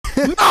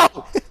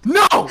No!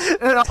 No!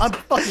 No, I'm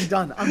fucking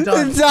done. I'm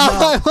done. No,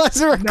 I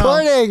wasn't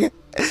recording.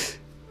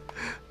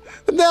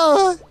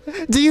 No.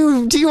 Do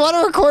you want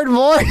to record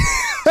more?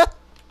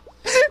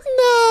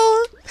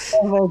 No.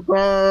 Oh my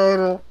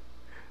god.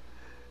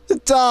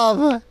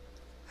 Tom.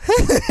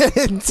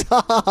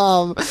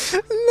 Tom.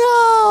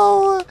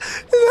 No.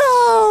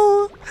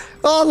 No.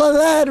 All of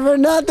that for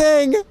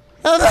nothing.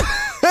 Tom.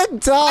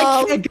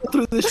 I can't go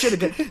through this shit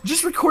again.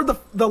 Just record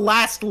the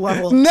last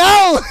level.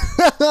 No.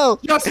 No.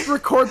 Just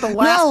record the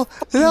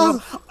last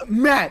level.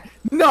 Matt,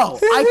 no.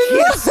 I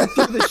can't sit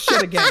through this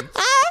shit again.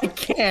 I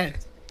can't.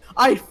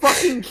 I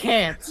fucking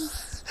can't.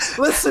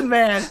 Listen,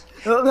 man.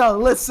 No,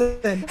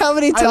 listen. How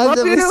many times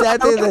have we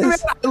sat through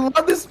this? I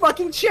love this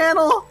fucking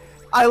channel.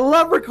 I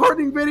love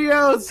recording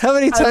videos. How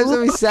many times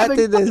have we sat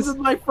through this? With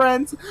my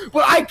friends,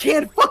 but I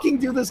can't fucking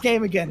do this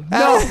game again.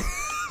 No.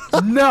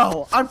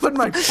 No. I'm putting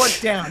my foot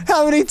down.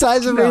 How many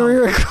times have we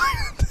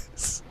re-recorded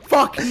this?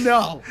 Fuck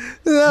no.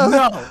 No.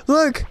 No.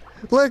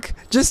 Look.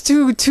 Just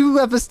two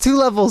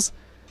levels.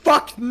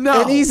 Fuck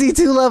no. An easy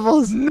 2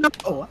 levels. No.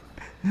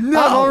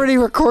 No. I'm already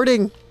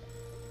recording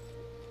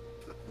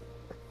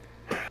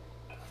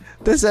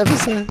this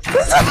episode.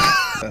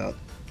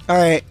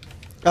 Alright.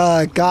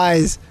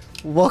 Guys,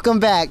 welcome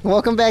back.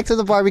 Welcome back to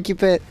the barbecue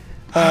pit.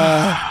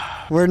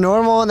 We're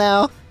normal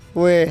now.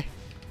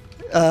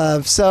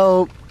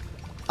 So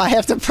I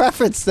have to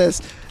preface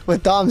this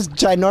with Dom's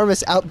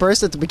ginormous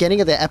outburst at the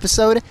beginning of the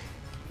episode.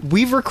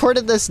 We've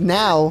recorded this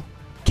now,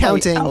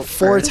 counting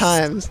 4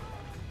 times.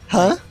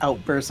 Huh?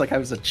 Outburst like I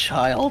was a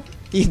child.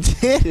 You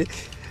did.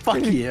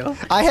 Fuck you.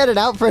 I had an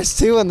outburst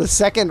too on the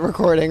second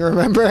recording,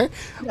 remember?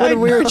 When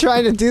we were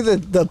trying to do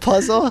the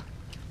puzzle.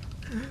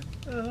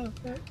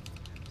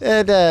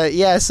 And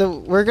yeah, so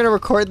we're gonna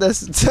record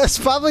this. There's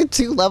probably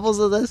 2 levels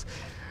of this.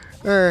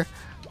 Or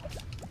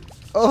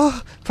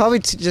probably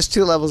just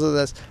 2 levels of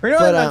this.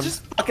 But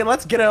just fucking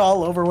let's get it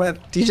all over with.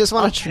 Do you just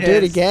want to do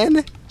it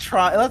again?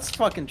 Let's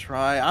fucking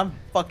try. I'm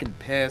fucking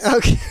pissed.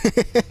 Okay.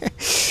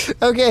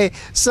 Okay,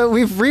 so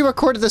we've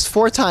re-recorded this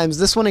 4 times,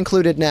 this one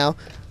included now.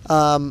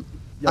 Y'all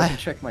can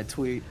check my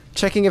tweet.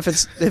 Checking if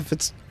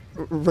it's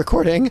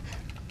recording.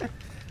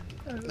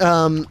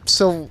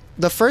 So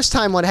the first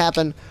time what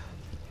happened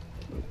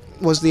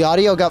was the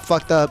audio got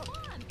fucked up,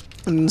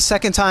 and the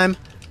second time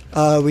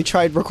we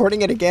tried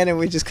recording it again and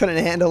we just couldn't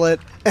handle it.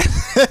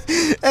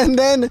 And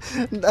then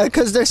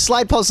because there's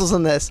slide puzzles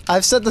in this,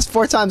 I've said this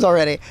 4 times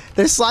already,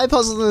 there's slide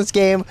puzzles in this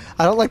game.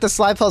 I don't like the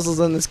slide puzzles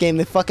in this game,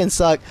 they fucking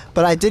suck,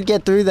 but I did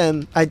get through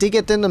them. I did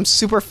get through them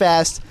super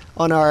fast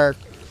on our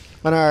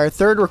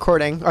third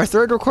recording. Our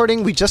third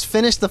recording, we just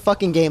finished the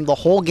fucking game, the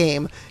whole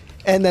game,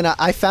 and then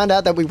I found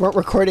out that we weren't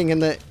recording in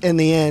the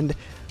end,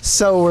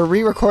 so we're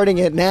re-recording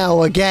it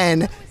now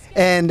again,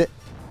 and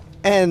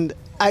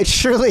I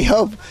surely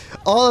hope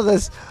all of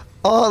this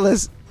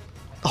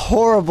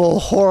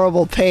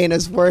horrible pain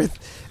is worth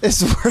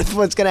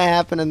what's gonna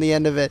happen in the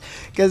end of it,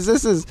 because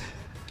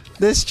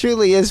this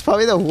truly is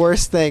probably the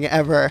worst thing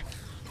ever.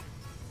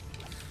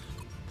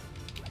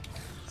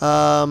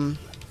 I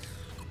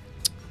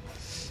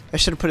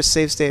should have put a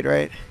save state,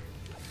 right?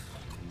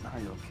 I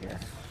don't care.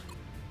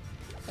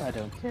 I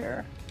don't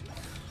care.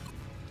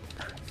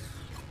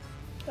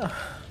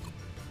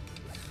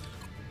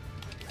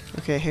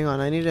 Okay, hang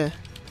on. I need to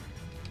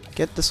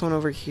get this one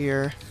over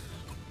here.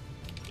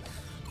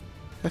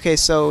 Okay,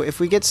 so if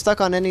we get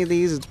stuck on any of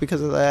these, it's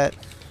because of that.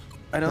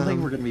 I don't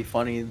think we're gonna be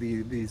funny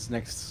these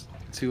next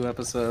 2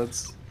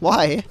 episodes.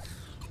 Why?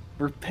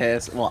 We're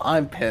pissed. Well,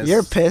 I'm pissed.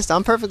 You're pissed.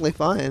 I'm perfectly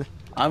fine.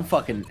 I'm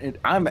fucking.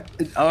 I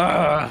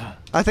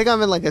think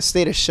I'm in like a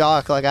state of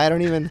shock. Like I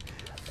haven't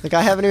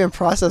even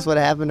processed what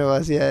happened to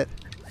us yet.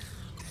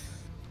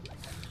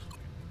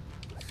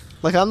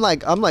 Like I'm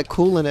like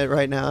cooling it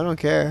right now. I don't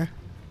care.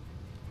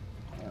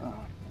 Oh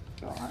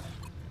God.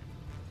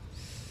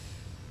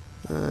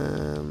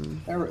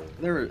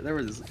 There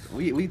was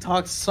we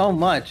talked so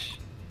much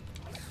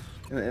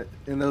in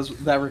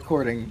that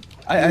recording.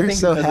 I think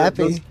so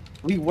happy.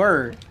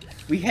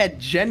 We had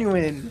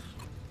genuine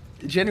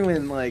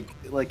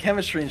like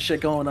chemistry and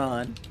shit going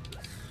on,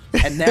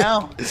 and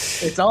now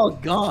it's all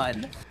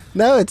gone.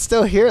 No, it's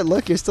still here.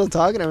 Look, you're still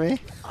talking to me.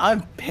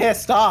 I'm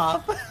pissed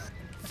off.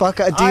 Fuck,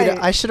 dude,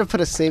 I should have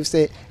put a save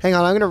state. Hang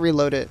on, I'm gonna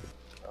reload it.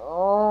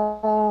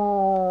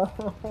 Oh.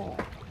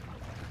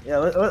 Yeah,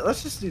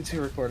 let's just do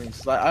 2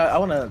 recordings. I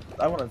wanna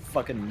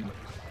fucking.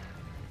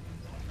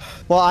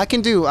 Well, I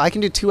can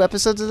do 2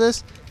 episodes of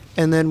this,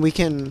 and then we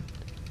can.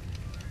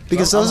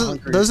 Because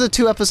those are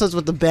 2 episodes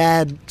with the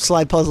bad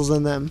slide puzzles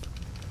in them.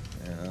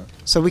 Yeah.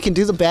 So we can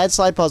do the bad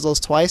slide puzzles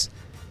twice.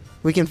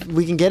 We can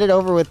get it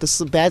over with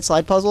the bad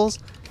slide puzzles,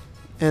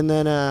 and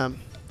then oh,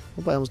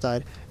 I almost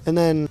died. And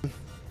then,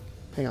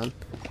 hang on,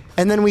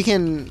 and then we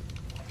can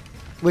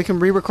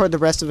re-record the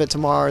rest of it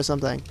tomorrow or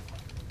something.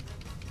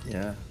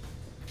 Yeah.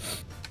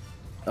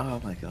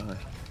 Oh my god.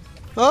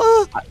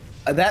 Oh!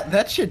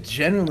 That shit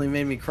genuinely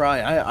made me cry.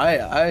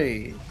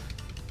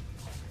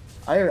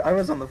 I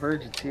was on the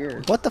verge of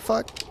tears. What the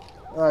fuck?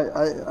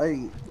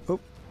 Oh.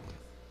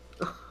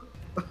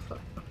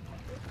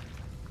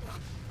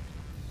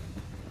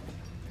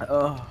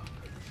 Oh,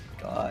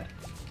 God.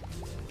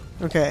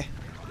 Okay.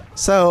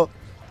 So,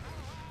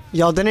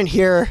 y'all didn't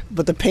hear,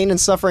 but the pain and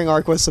suffering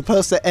arc was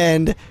supposed to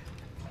end,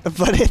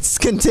 but it's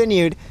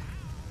continued.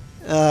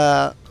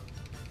 As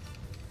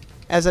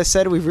I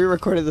said, we've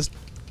re-recorded this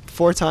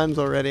 4 times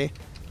already.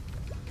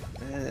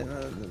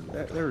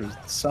 There were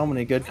so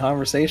many good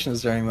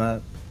conversations during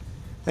that.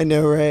 I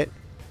know, right?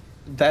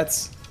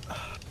 That's...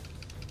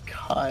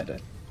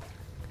 God.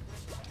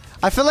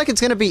 I feel like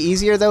it's gonna be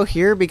easier though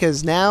here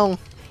because now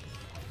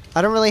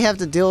I don't really have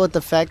to deal with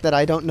the fact that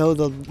I don't know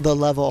the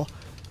level.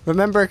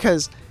 Remember,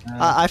 because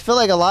I feel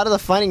like a lot of the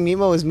Finding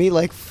Nemo was me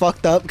like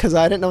fucked up because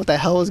I didn't know what the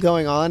hell was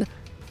going on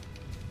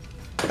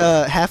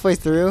halfway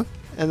through,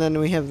 and then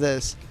we have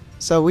this.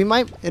 So it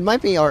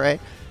might be all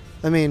right.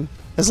 I mean,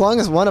 as long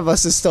as one of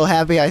us is still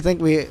happy, I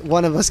think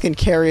one of us can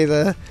carry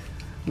the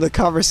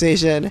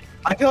conversation.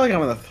 I feel like I'm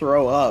gonna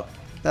throw up.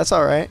 That's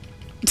all right.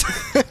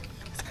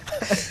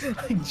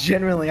 Like,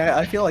 genuinely,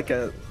 I feel like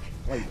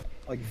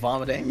like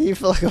vomiting. You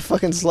feel like a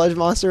fucking sludge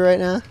monster right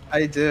now?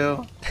 I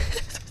do.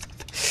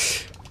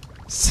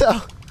 So,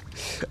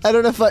 I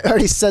don't know if I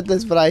already said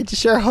this, but I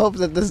sure hope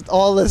that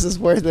all this is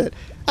worth it.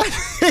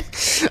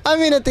 I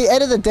mean, at the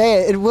end of the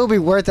day, it will be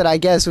worth it, I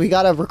guess. We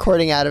got a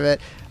recording out of it,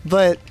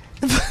 but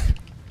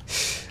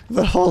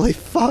holy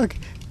fuck.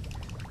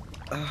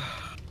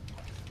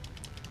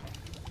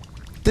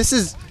 This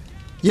is,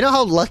 you know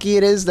how lucky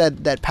it is that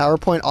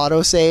PowerPoint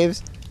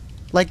auto-saves?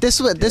 Like,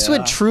 this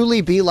would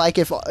truly be like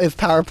if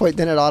PowerPoint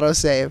didn't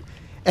auto-save.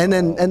 And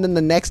then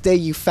the next day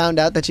you found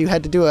out that you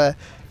had to do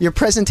your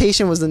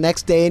presentation was the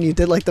next day and you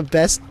did like the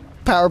best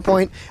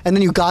PowerPoint, and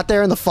then you got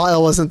there and the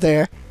file wasn't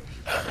there.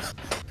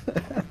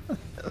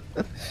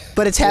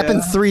 But it's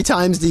happened 3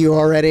 times to you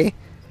already.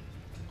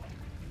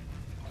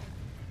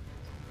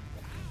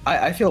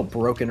 I feel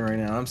broken right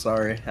now. I'm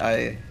sorry.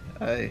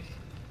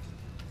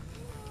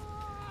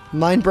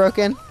 Mind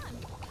broken?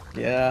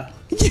 Yeah.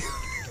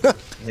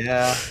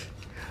 Yeah.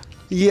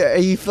 Yeah,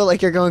 you feel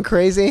like you're going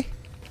crazy?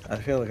 I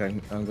feel like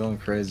I'm going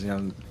crazy.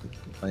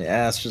 My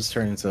ass just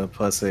turned into a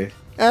pussy.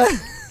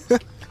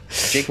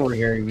 Jake over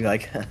here, he'd be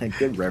like,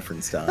 good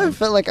reference time. I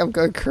feel like I'm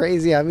going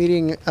crazy. I'm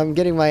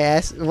getting my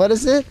ass. What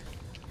is it?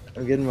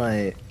 I'm getting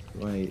my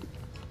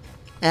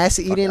ass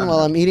eating while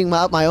I'm eating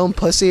my own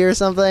pussy or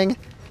something.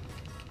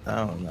 I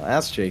don't know.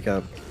 Ask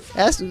Jacob.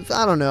 I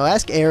don't know.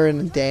 Ask Aaron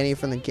and Danny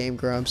from the Game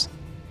Grumps.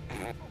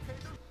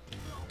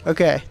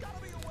 Okay.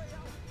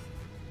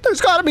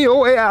 There's gotta be a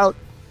way out.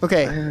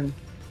 Okay. Man.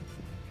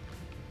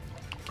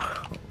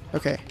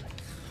 Okay.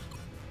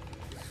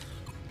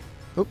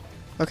 Oop.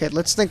 Okay,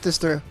 let's think this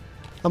through.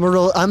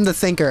 I'm the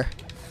thinker.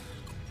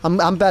 I'm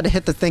about to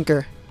hit the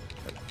thinker.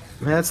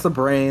 That's the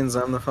brains.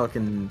 I'm the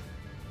fucking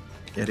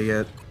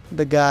idiot.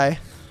 The guy.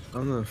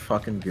 I'm the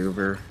fucking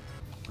goober.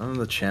 I'm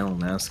the channel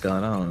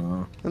mascot. I don't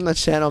know. I'm the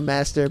channel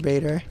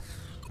masturbator.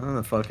 I'm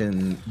the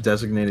fucking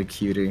designated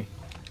cutie.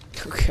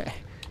 Okay.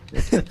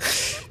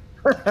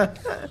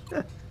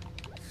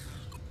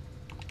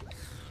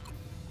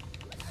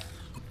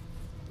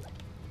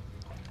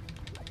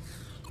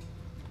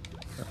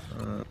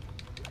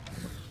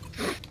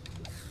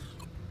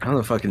 I'm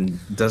the fucking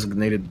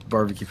designated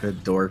barbecue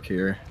pit dork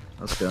here.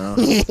 Let's go.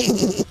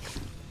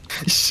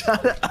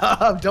 Shut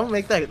up! Don't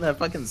make that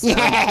fucking sound.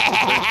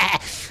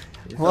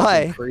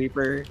 Why?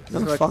 Creeper.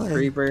 I'm fucking fine.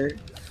 Creeper.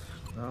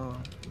 Oh.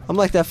 I'm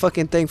like that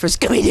fucking thing for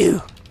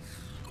Scooby-Doo.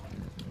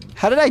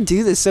 How did I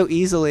do this so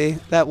easily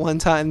that one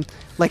time?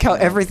 Like how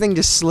everything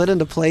just slid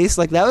into place?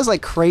 Like that was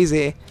like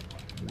crazy.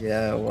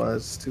 Yeah, it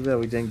was. Too bad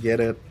we didn't get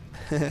it.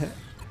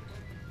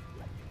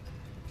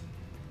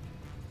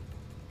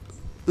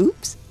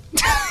 Oops.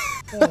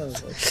 Oh my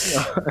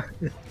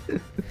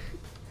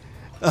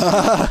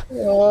God.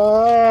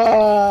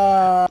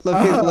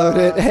 Let me load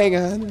it. Hang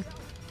on.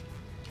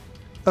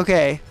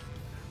 Okay.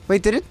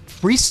 Wait, did it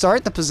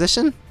restart the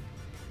position?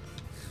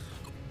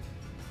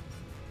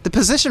 The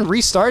position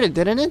restarted,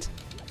 didn't it?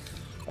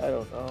 I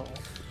don't know.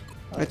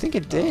 I think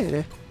it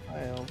did. I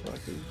don't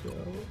fucking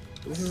know.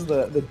 This is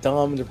the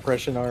dumb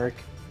depression arc.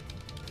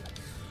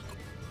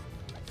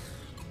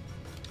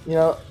 You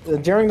know,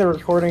 during the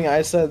recording,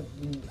 I said,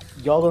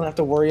 y'all don't have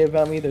to worry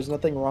about me. There's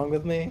nothing wrong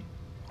with me.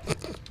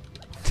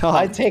 Tom.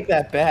 I take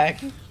that back.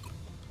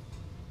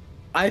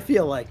 I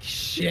feel like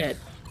shit.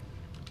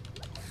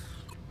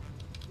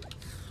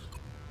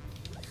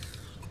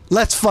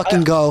 Let's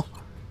fucking go.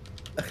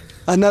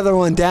 Another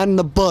one down in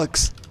the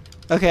books.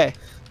 Okay.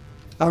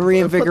 I'm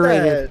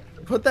reinvigorated.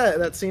 Put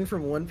that scene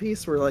from One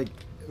Piece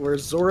where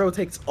Zoro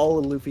takes all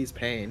of Luffy's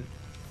pain.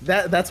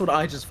 That's what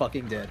I just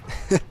fucking did.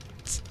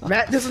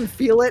 Matt doesn't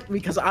feel it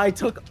because I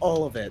took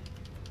all of it.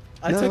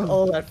 I took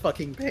all that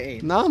fucking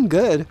pain. No, I'm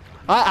good.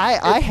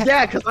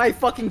 Yeah, because I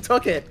fucking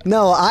took it.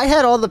 No, I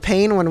had all the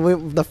pain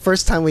when the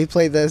first time we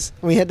played this.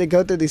 We had to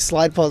go through these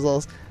slide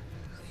puzzles.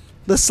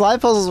 The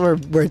slide puzzles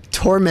were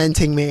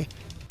tormenting me.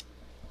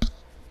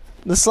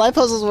 The slide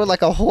puzzles were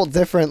like a whole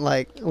different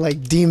like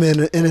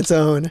demon in its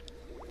own.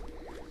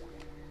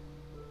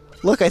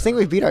 Look, I think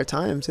we beat our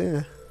time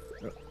too.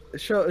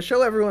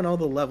 Show everyone all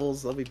the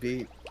levels that we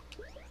beat.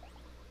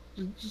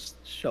 Just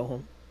show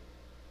him.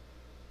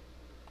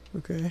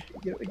 Okay.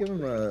 Give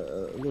him a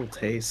little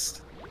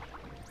taste.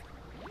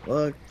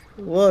 Look,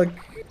 look,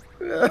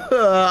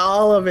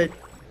 all of it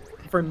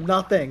for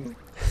nothing.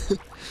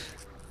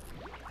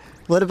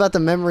 What about the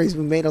memories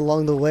we made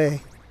along the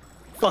way?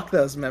 Fuck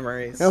those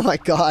memories. Oh my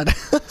god.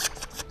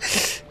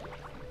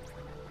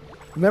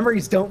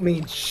 Memories don't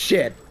mean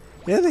shit.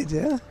 Yeah, they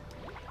do.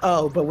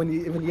 Oh, but when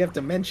you have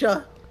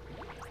dementia,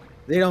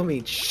 they don't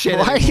mean shit.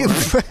 Why anymore. are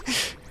you?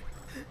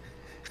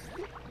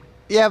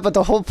 Yeah, but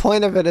the whole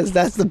point of it is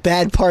that's the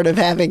bad part of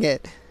having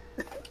it.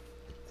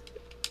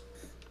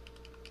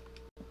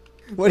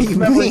 What do you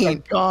Memories are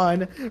mean?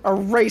 gone,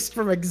 erased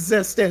from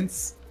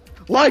existence.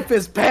 Life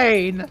is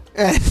pain.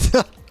 I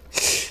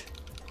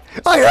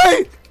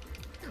hate.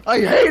 I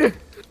hate it.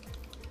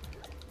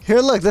 Here,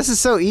 look. This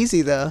is so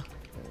easy, though.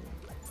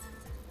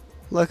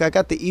 Look, I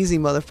got the easy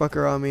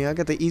motherfucker on me. I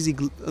got the easy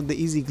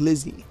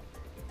glizzy.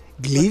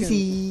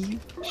 Glizzy.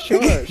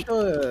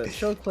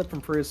 Show a clip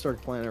from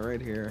Prehistoric Planet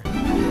right here.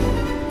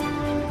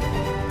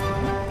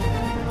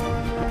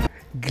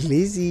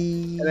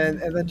 Glizzy.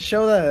 And then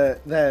show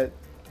that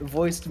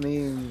voiced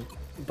meme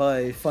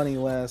by Funny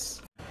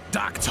Wes.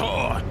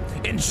 Doctor,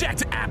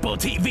 inject Apple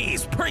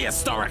TV's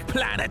Prehistoric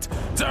Planet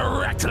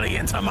directly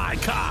into my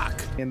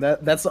cock. And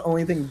that's the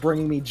only thing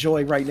bringing me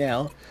joy right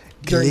now.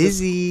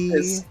 Glizzy.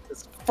 This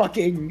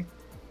fucking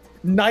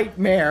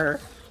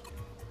nightmare.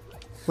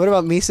 What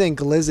about me saying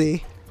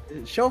glizzy?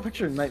 Show a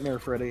picture of Nightmare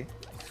Freddy.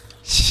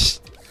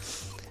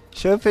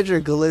 Show a picture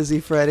of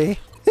glizzy Freddy.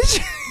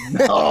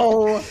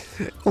 No.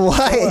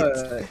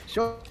 What?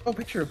 Show a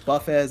picture of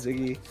buff ass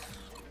Iggy.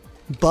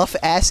 Buff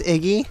ass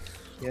Iggy?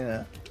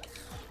 Yeah.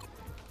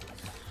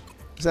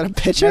 Is that a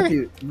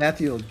picture?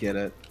 Matthew will get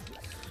it.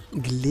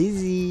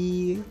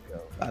 Glizzy.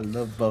 I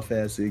love buff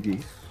ass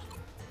Iggy.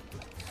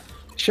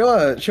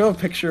 Show a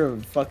picture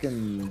of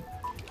fucking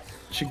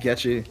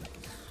Shigechi.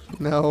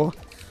 No.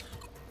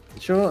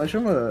 Show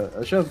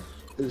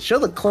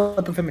the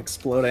clip of him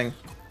exploding.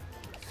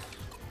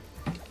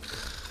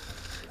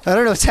 I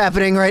don't know what's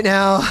happening right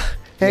now.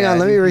 Hang on,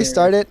 let me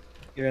restart it.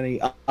 Hear any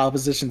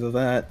opposition to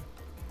that?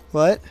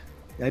 What?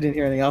 I didn't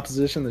hear any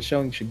opposition to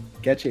showing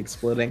Shigechi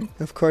exploding.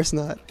 Of course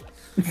not.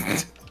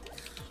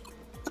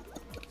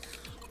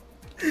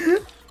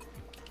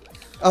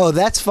 Oh,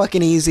 that's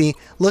fucking easy.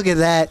 Look at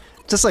that.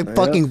 Just like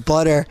fucking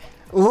butter.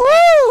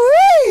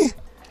 Woo-wee!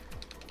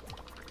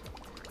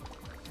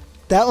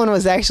 That one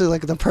was actually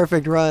like the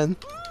perfect run.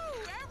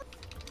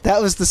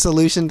 That was the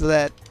solution to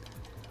that.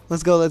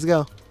 Let's go, let's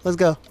go. Let's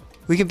go.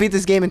 We can beat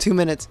this game in 2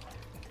 minutes.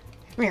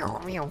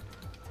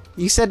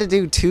 You said to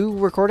do 2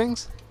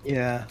 recordings?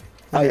 Yeah.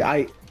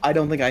 Okay. I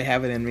don't think I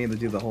have it in me to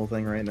do the whole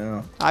thing right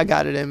now. I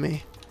got it in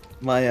me.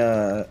 My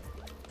You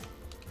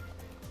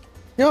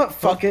know what?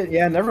 Fuck it.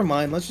 Yeah, never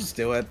mind. Let's just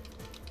do it.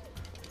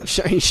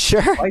 Are you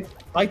sure?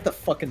 Bite the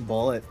fucking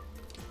bullet.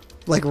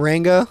 Like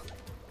Rango?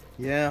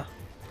 Yeah.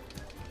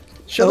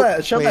 Show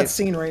that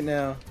scene right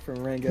now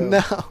from Rango.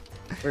 No.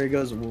 Where he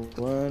goes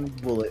one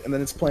bullet, and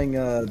then it's playing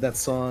that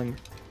song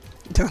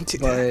Don't do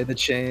by that. the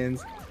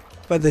Chains.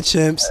 By the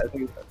Chimps.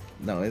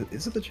 No,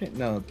 is it the Chains?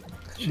 No,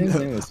 the Chains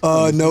name was.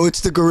 No,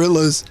 it's the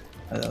Gorillas.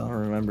 I don't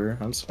remember.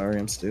 I'm sorry.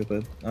 I'm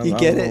stupid. You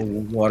get it?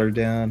 Watered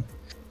down.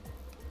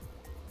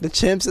 The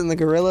Chimps and the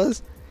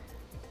Gorillas.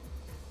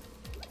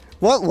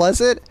 What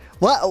was it?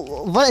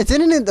 What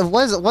didn't it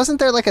wasn't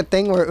there like a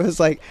thing where it was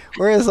like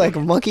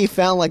monkey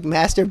found like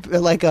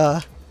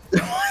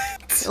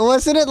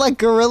wasn't it like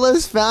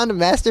gorillas found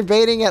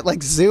masturbating at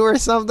like zoo or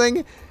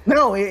something?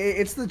 No,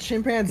 it's the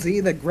chimpanzee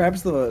that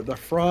grabs the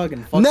frog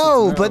and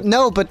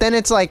fucks but then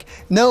it's like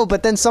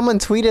but then someone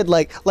tweeted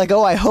like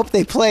oh I hope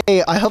they play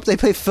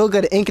Feel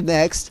Good Inc.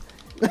 next.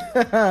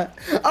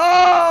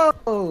 Oh,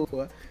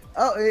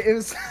 it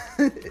was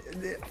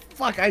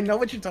fuck, I know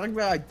what you're talking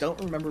about. I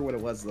don't remember what it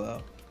was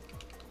though.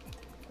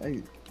 I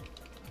think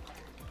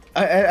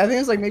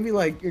it's like maybe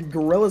like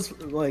gorillas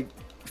like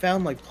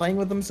found like playing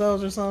with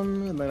themselves or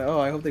something, and then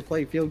I hope they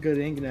play Feel Good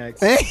Inc.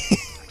 next.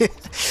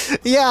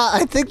 Yeah,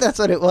 I think that's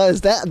what it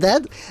was.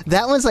 That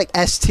one's like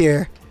S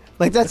tier.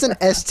 Like that's an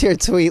S tier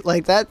tweet.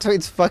 Like that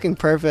tweet's fucking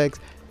perfect.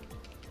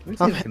 Let me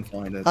see if I can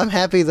find it. I'm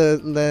happy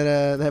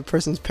that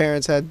person's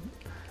parents had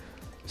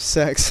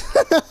sex.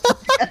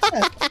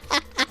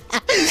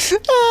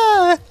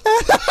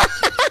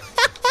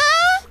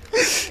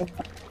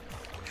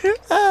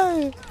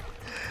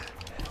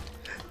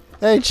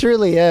 I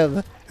truly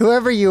am.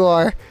 Whoever you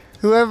are,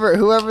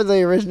 whoever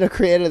the original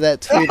creator of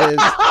that tweet is.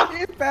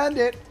 I found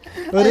it.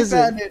 What is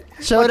it?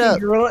 Show it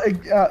up.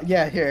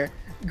 Yeah, here.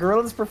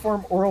 Gorillas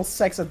perform oral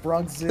sex at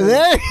Bronx Zoo.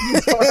 There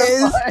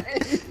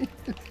it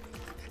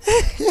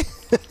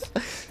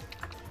is.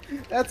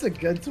 That's a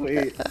good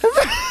tweet.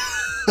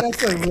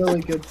 That's a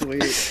really good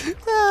tweet.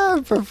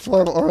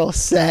 Perform oral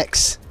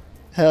sex.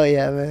 Hell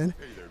yeah, man.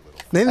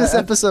 Name this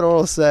episode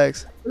Oral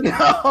Sex.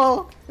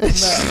 No!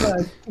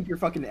 No, you're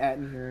fucking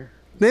atting here.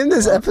 Name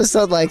this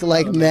episode like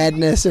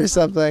Madness or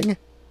something.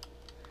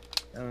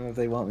 I don't know if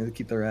they want me to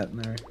keep their at in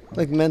there.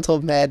 Like Mental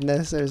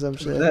Madness or some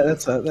shit.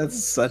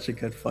 That's such a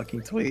good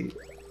fucking tweet.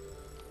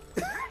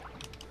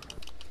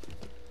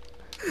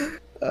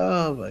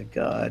 Oh my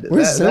god.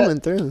 We're zooming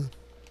through.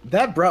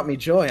 That brought me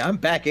joy. I'm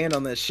back in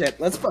on this shit.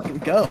 Let's fucking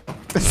go.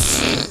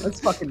 Let's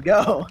fucking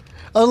go.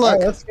 Oh look,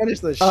 right, let's finish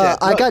this shit.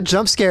 I got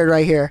jump scared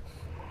right here,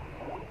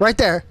 right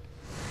there.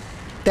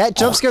 That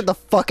jump scared the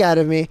fuck out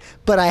of me.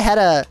 But I had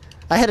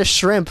a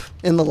shrimp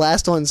in the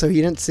last one, so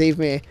he didn't save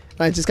me. And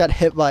I just got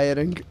hit by it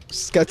and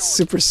just got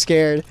super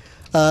scared.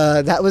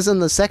 That was in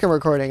the second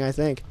recording, I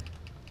think,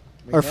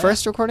 or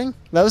first recording.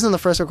 That was in the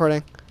first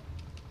recording.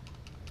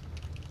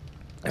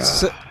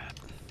 So,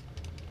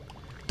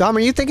 Dom,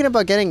 are you thinking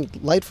about getting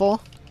Lightfall?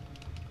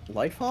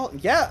 Lightfall?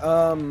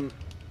 Yeah.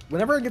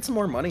 Whenever I get some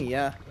more money,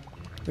 yeah.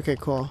 Okay,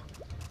 cool.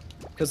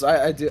 Because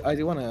I do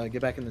want to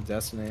get back into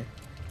Destiny.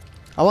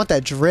 I want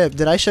that drip.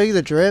 Did I show you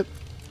the drip?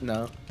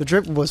 No. The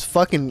drip was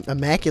fucking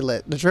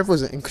immaculate. The drip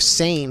was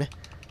insane.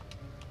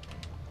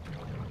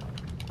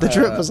 The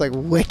drip was like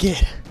wicked.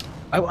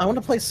 I want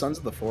to play Sons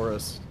of the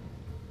Forest.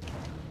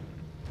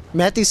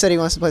 Matthew said he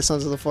wants to play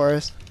Sons of the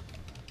Forest.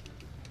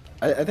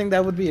 I think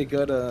that would be a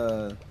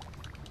good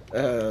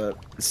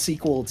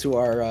sequel to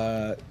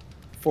our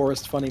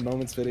Forest Funny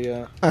Moments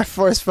video. Our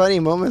Forest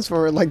Funny Moments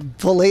where we're like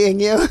bullying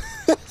you.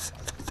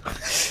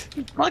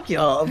 Fuck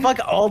y'all. Fuck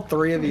all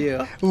three of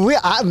you.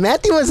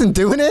 Matthew wasn't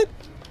doing it.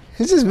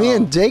 It's just me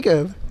and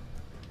Jacob.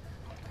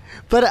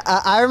 But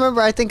I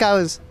remember, I think I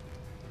was,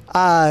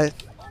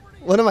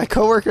 one of my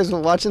coworkers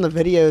was watching the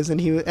videos,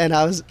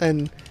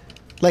 and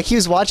like he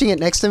was watching it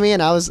next to me,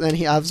 and I was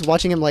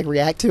watching him like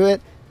react to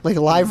it, like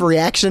a live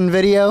reaction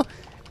video,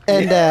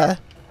 and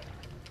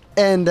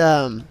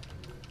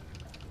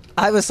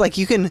I was like,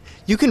 you can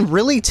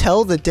really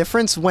tell the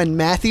difference when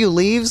Matthew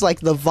leaves. Like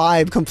the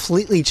vibe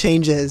completely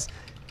changes.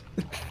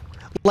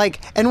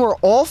 Like, and we're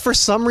all for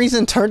some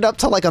reason turned up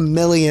to like 1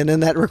 million in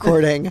that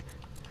recording.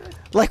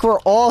 Like we're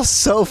all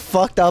so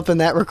fucked up in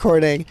that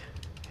recording.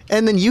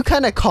 And then you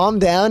kind of calm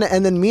down,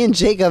 and then me and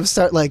Jacob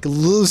start like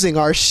losing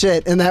our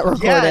shit in that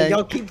recording. Yeah,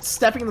 y'all keep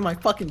stepping into my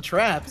fucking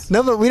traps.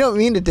 No, but we don't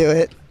mean to do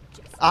it.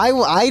 I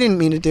didn't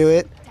mean to do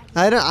it.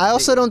 I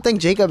also don't think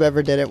Jacob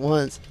ever did it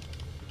once.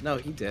 No,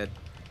 he did.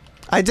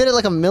 I did it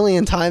like 1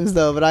 million times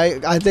though,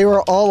 but they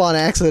were all on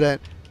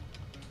accident.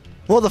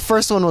 Well, the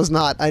first one was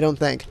not, I don't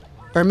think.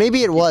 Or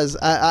maybe it was.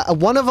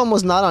 One of them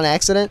was not on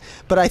accident,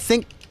 but I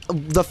think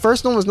the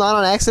first one was not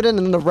on accident,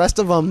 and then the rest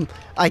of them,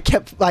 I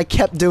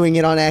kept doing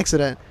it on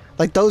accident.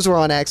 Like those were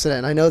on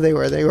accident. I know they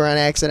were on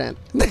accident.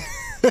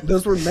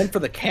 Those were meant for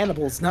the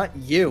cannibals, not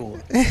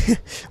you.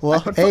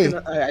 Well, hey.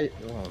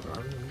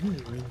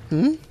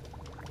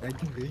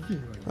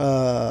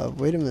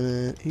 Wait a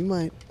minute. He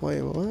might.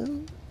 Wait, what?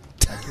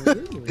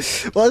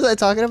 What was I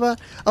talking about?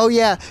 Oh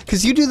yeah,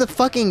 cause you do the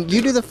fucking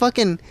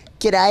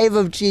get out of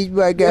a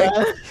cheeseburger.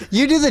 Yeah.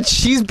 You do the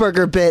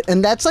cheeseburger bit,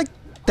 and that's like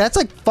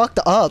fucked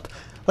up.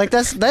 Like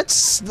that's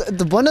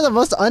one of the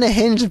most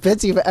unhinged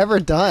bits you've ever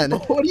done.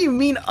 What do you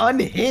mean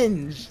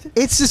unhinged?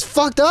 It's just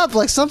fucked up.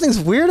 Like something's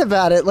weird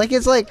about it. Like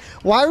it's like,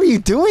 why were you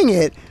doing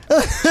it?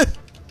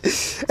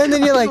 And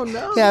then you're like,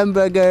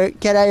 hamburger.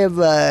 Can I have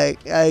a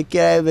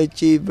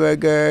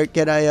cheeseburger?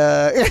 Can I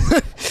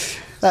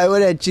I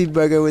want a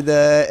cheeseburger with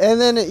a... And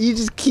then you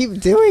just keep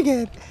doing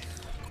it.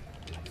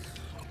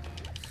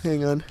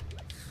 Hang on.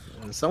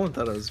 Someone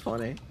thought it was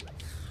funny.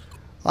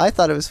 I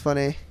thought it was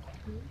funny.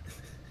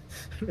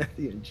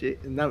 Matthew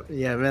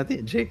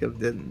and Jacob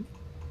didn't.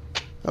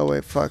 Oh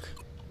wait, fuck.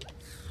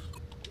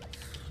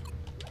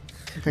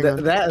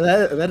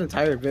 That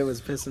entire bit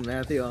was pissing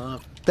Matthew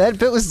off. That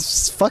bit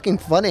was fucking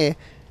funny.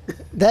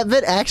 That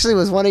bit actually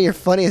was one of your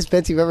funniest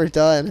bits you've ever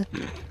done.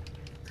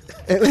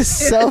 It was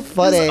so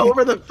funny. Just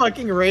over the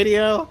fucking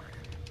radio.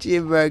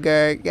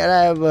 Cheeseburger. Can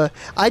I have a...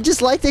 I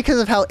just liked it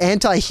because of how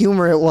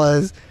anti-humor it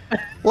was.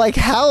 Like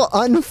how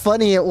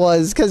unfunny it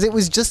was, because it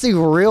was just a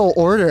real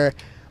order.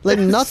 Like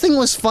nothing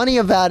was funny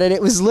about it.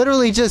 It was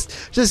literally just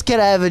can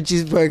I have a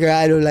cheeseburger?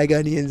 I don't like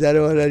onions. I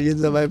don't want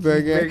onions on my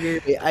burger.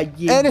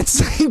 And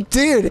it's like,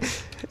 dude,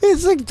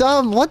 it's like,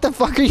 Dom, what the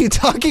fuck are you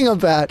talking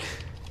about?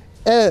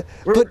 We're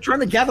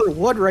trying to gather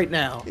wood right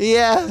now.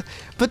 Yeah,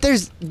 but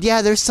there's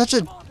such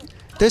an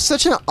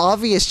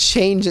obvious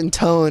change in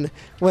tone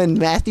when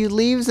Matthew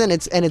leaves, and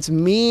it's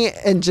me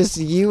and just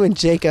you and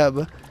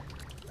Jacob,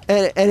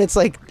 and it's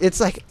like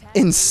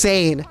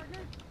insane.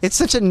 It's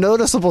such a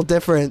noticeable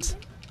difference.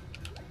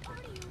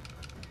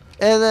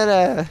 And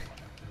then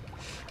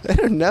I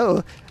don't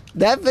know,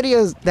 that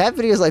video's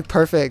like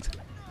perfect.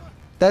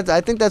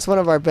 I think that's one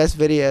of our best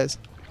videos.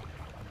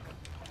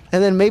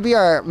 And then maybe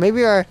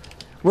we're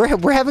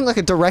having like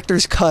a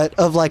director's cut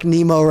of like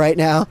NEMO right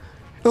now.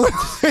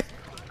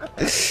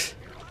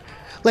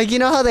 Like, you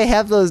know how they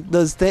have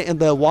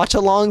the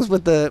watch-alongs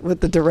with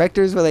the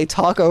directors where they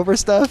talk over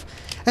stuff,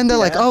 and they're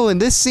like, oh, in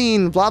this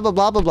scene, blah blah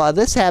blah blah blah,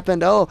 this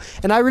happened. Oh,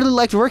 and I really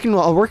liked working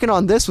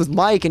on this with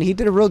Mike, and he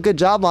did a real good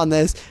job on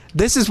this.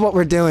 This is what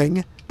we're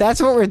doing.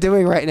 That's what we're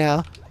doing right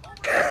now.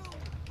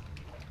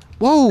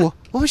 Whoa!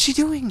 What was she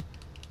doing?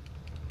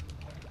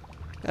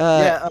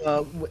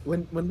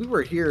 When we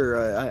were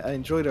here, I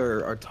enjoyed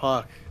our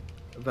talk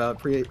about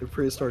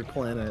prehistoric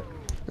planet.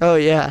 Oh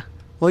yeah.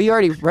 Well, you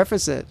already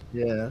referenced it.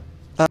 Yeah.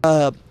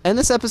 end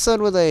this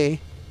episode with a,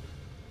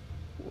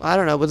 I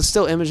don't know, with a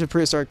still image of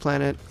prehistoric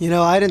planet. You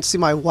know, I didn't see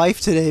my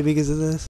wife today because of this.